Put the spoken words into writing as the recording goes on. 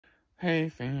Hey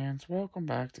fans, welcome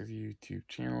back to the YouTube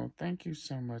channel. Thank you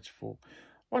so much for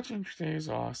watching today's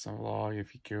awesome vlog.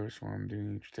 If you're curious what I'm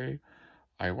doing today,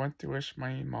 I want to wish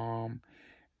my mom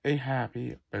a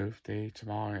happy birthday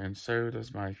tomorrow, and so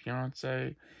does my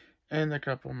fiance and a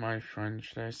couple of my friends,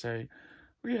 should I say.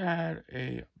 We had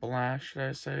a blast, should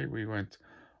I say. We went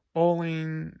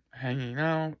bowling, hanging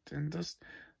out, and just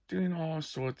doing all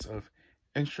sorts of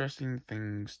interesting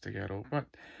things together. But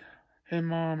hey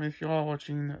mom, if you are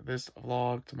watching this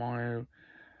vlog tomorrow,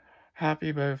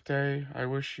 happy birthday. I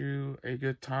wish you a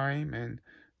good time and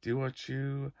do what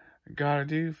you gotta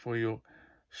do for your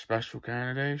special kind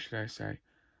of day, should I say.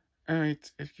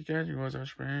 Alright, if you guys was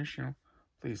inspirational,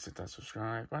 please hit that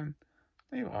subscribe button.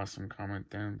 Leave an awesome comment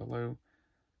down below.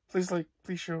 Please like,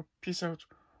 please share, peace out.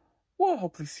 We'll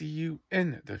hopefully see you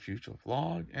in the future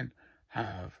vlog and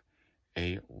have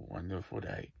a wonderful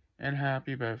day. And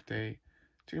happy birthday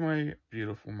to my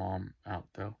beautiful mom out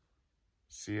there.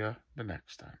 See ya the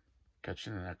next time. Catch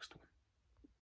you in the next one.